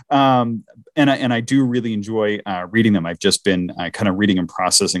that. And I do really enjoy reading them. I've just been kind of reading and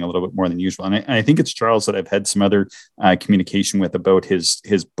processing a little bit more than usual. And I think it's Charles that I've had some other communication with about his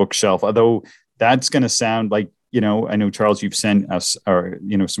bookshelf. Although that's going to sound like, I know Charles, you've sent us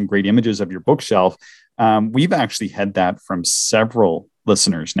some great images of your bookshelf. We've actually had that from several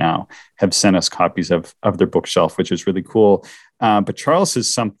listeners now have sent us copies of their bookshelf, which is really cool. But Charles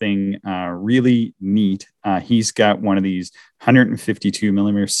has something really neat. He's got one of these 152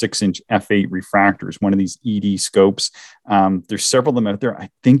 millimeter 6-inch f8 refractors, one of these ED scopes. There's several of them out there. I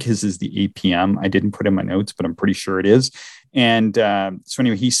think his is the APM. I didn't put in my notes, but I'm pretty sure it is. And so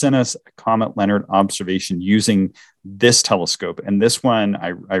anyway, he sent us a Comet Leonard observation using this telescope. And this one,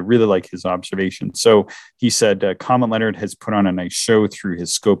 I really like his observation. So he said, Comet Leonard has put on a nice show through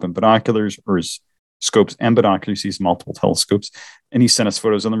his scope and binoculars, or his scopes and binoculars. He's multiple telescopes, and he sent us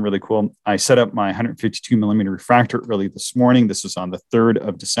photos of them. Really cool. I set up my 152 millimeter refractor early this morning. This was on the 3rd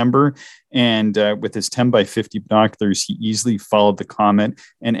of December. And with his 10 by 50 binoculars, he easily followed the comet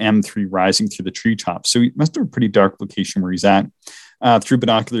and M3 rising through the treetops. So he must have a pretty dark location where he's at. Through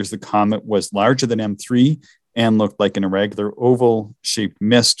binoculars, the comet was larger than M3 and looked like an irregular oval shaped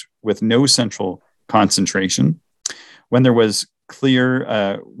mist with no central concentration. When there was a clearing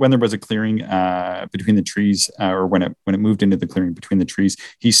between the trees, or when it moved into the clearing between the trees,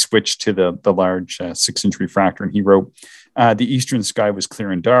 he switched to the large 6-inch refractor, and he wrote, the eastern sky was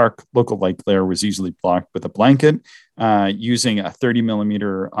clear and dark. Local light glare was easily blocked with a blanket. Using a 30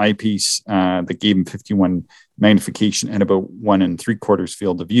 millimeter eyepiece that gave him 51 magnification and about 1 3/4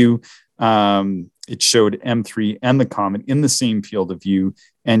 field of view. It showed M3 and the comet in the same field of view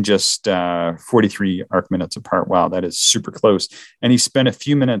and just 43 arc minutes apart. Wow, that is super close. And he spent a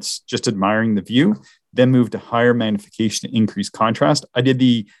few minutes just admiring the view, then moved to higher magnification to increase contrast. I did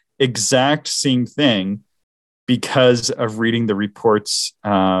the exact same thing because of reading the reports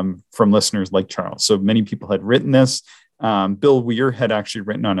from listeners like Charles. So many people had written this. Bill Weir had actually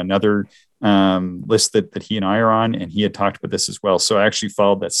written on another list that he and I are on, and he had talked about this as well. So I actually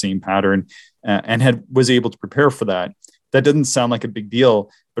followed that same pattern and was able to prepare for that. That doesn't sound like a big deal,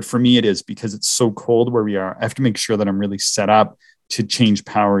 but for me it is, because it's so cold where we are. I have to make sure that I'm really set up to change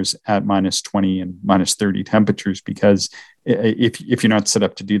powers at minus 20 and minus 30 temperatures, because if you're not set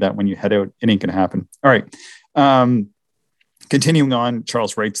up to do that when you head out, it ain't going to happen. All right. Continuing on,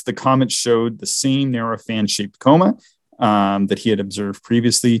 Charles writes, the comet showed the same narrow fan-shaped coma that he had observed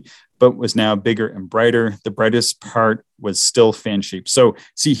previously, but was now bigger and brighter. The brightest part was still fan-shaped. So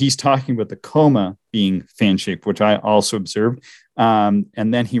see, he's talking about the coma being fan-shaped, which I also observed. And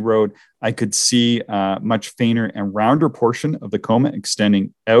then he wrote, I could see a much fainter and rounder portion of the coma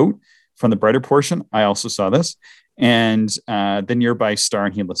extending out from the brighter portion. I also saw this. And the nearby star,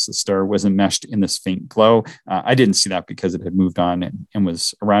 and he lists the star, was enmeshed in this faint glow. I didn't see that because it had moved on and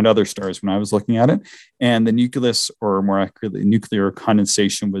was around other stars when I was looking at it. And the nucleus, or more accurately, nuclear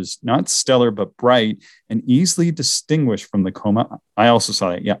condensation, was not stellar, but bright and easily distinguished from the coma. I also saw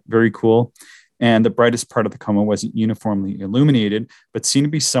that. Yeah, very cool. And the brightest part of the coma wasn't uniformly illuminated, but seemed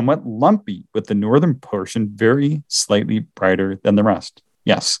to be somewhat lumpy, with the northern portion very slightly brighter than the rest.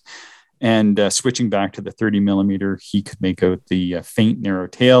 Yes. And switching back to the 30 millimeter, he could make out the faint narrow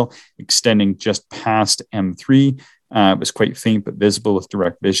tail extending just past M3 It was quite faint but visible with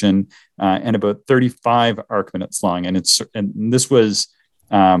direct vision, and about 35 arc minutes long. And this was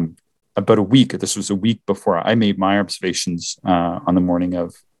about a week. This was a week before I made my observations on the morning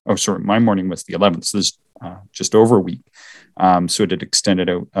of. Oh, sorry, my morning was the 11th. So this is just over a week. So it had extended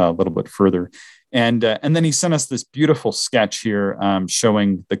out a little bit further. And then he sent us this beautiful sketch here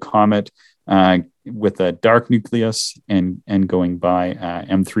showing the comet with a dark nucleus and going by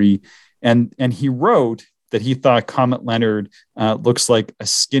M3. And he wrote that he thought Comet Leonard looks like a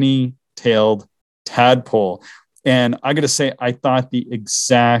skinny-tailed tadpole. And I got to say, I thought the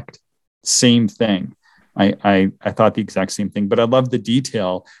exact same thing. I thought the exact same thing, but I love the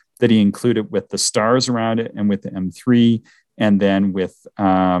detail that he included with the stars around it and with the M3, and then with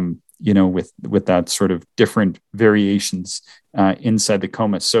with that sort of different variations inside the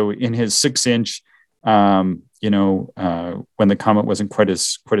comet. So in his 6-inch, when the comet wasn't quite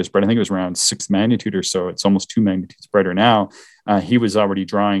as bright, I think it was around 6 magnitude or so. It's almost 2 magnitudes brighter now. He was already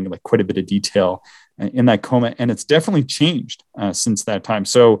drawing like quite a bit of detail in that comet, and it's definitely changed since that time.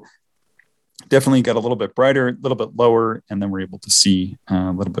 So definitely got a little bit brighter, a little bit lower, and then we're able to see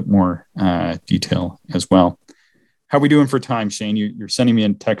a little bit more detail as well. How are we doing for time, Shane? You're sending me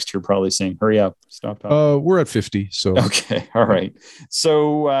a text here probably saying, hurry up, stop talking. We're at 50. So okay. All right.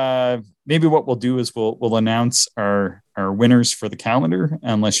 So maybe what we'll do is we'll announce our winners for the calendar,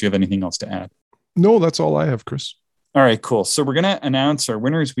 unless you have anything else to add. No, that's all I have, Chris. All right, cool. So we're going to announce our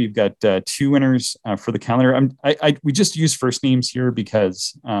winners. We've got 2 winners for the calendar. We just use first names here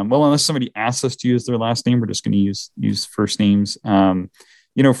because, unless somebody asks us to use their last name, we're just going to use first names,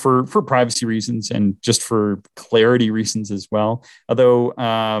 for privacy reasons and just for clarity reasons as well. Although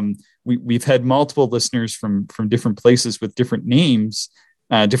we've had multiple listeners from different places with different names,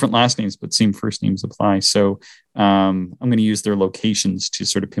 different last names, but same first names apply. So I'm going to use their locations to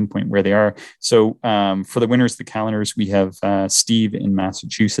sort of pinpoint where they are. So for the winners of the calendars, we have Steve in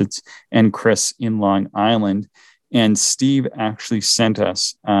Massachusetts and Chris in Long Island. And Steve actually sent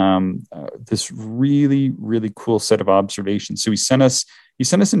us this really, really cool set of observations. So he sent us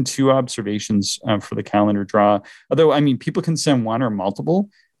in 2 observations for the calendar draw. Although, I mean, people can send 1 or multiple.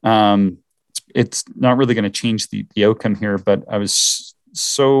 It's not really going to change the outcome here, but I was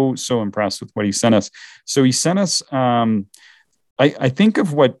so impressed with what he sent us. So he sent us, I think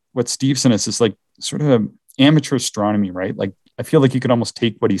of what Steve sent us is like sort of amateur astronomy, right? Like I feel like you could almost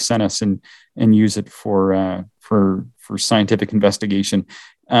take what he sent us and use it for scientific investigation.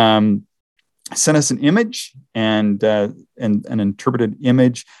 Sent us an image and an interpreted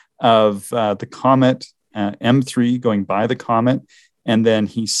image of the comet M3 going by the comet, and then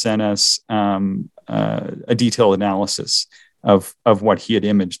he sent us a detailed analysis of what he had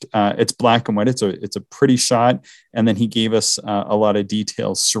imaged. It's black and white. It's a pretty shot. And then he gave us a lot of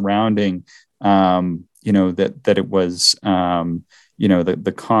details surrounding, that it was,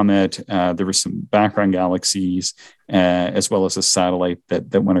 the comet. There were some background galaxies, as well as a satellite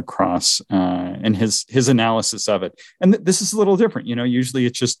that went across, and his analysis of it. And this is a little different. Usually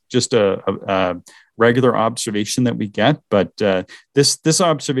it's just a regular observation that we get, but this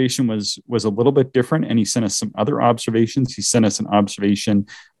observation was a little bit different. And he sent us some other observations. He sent us an observation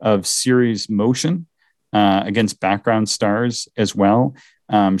of Ceres motion against background stars as well,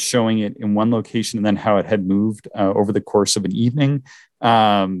 showing it in one location and then how it had moved over the course of an evening,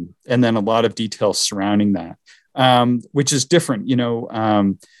 and then a lot of details surrounding that, which is different.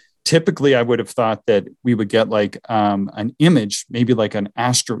 Typically, I would have thought that we would get like an image, maybe like an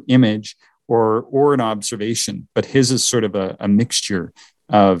astro image or an observation, but his is sort of a mixture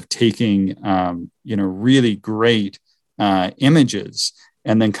of taking really great images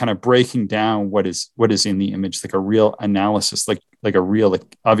and then kind of breaking down what is in the image, like a real analysis, like a real,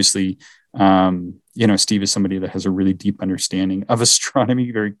 obviously, Steve is somebody that has a really deep understanding of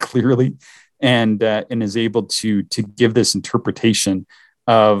astronomy very clearly, and is able to give this interpretation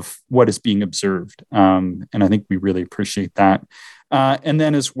of what is being observed. And I think we really appreciate that. And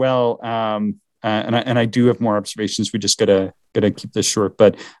then as well, and I do have more observations. We just gotta keep this short.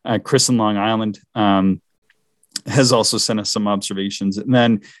 But Chris in Long Island has also sent us some observations. And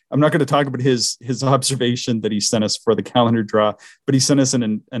then I'm not going to talk about his observation that he sent us for the calendar draw, but he sent us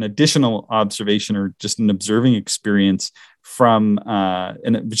an additional observation, or just an observing experience from,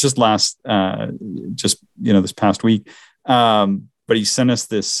 and it was just this past week. But he sent us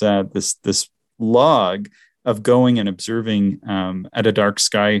this log of going and observing at a dark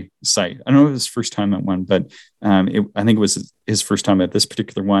sky site. I don't know if it was his first time at one, but I think it was his first time at this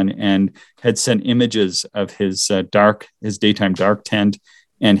particular one, and had sent images of his daytime dark tent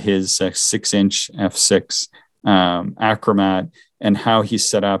and his 6-inch f6 achromat, and how he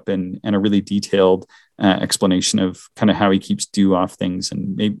set up and a really detailed explanation of kind of how he keeps dew off things,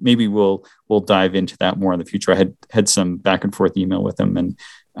 and maybe we'll dive into that more in the future. I had some back and forth email with him, and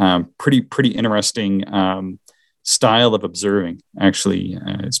pretty interesting style of observing, actually,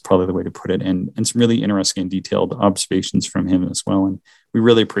 is probably the way to put it, and some really interesting and detailed observations from him as well, and we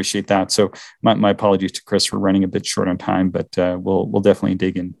really appreciate that. So my apologies to Chris for running a bit short on time, but we'll definitely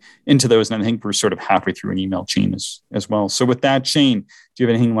dig into those, and I think we're sort of halfway through an email chain as well. So with that, Shane, do you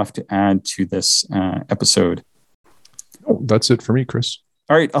have anything left to add to this episode? Oh, that's it for me, Chris.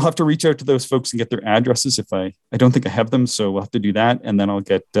 All right, I'll have to reach out to those folks and get their addresses if I don't think I have them, so we'll have to do that, and then I'll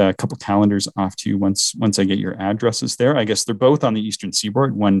get a couple calendars off to you once I get your addresses there. I guess they're both on the Eastern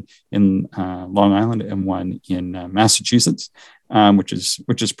Seaboard, one in Long Island and one in Massachusetts, which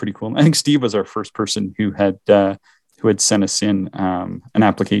is pretty cool. I think Steve was our first person who had sent us in an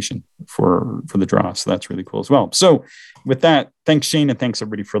application for the draw, so that's really cool as well. So with that, thanks Shane, and thanks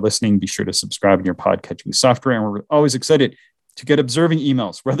everybody for listening. Be sure to subscribe in your podcatching software, and we're always excited to get observing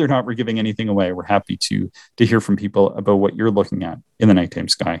emails, whether or not we're giving anything away. We're happy to hear from people about what you're looking at in the nighttime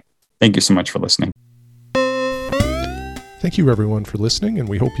sky. Thank you so much for listening. Thank you everyone for listening, and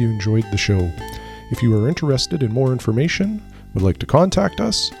we hope you enjoyed the show. If you are interested in more information, would like to contact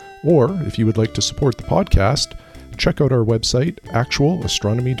us, or if you would like to support the podcast, check out our website,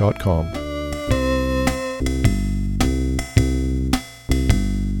 actualastronomy.com.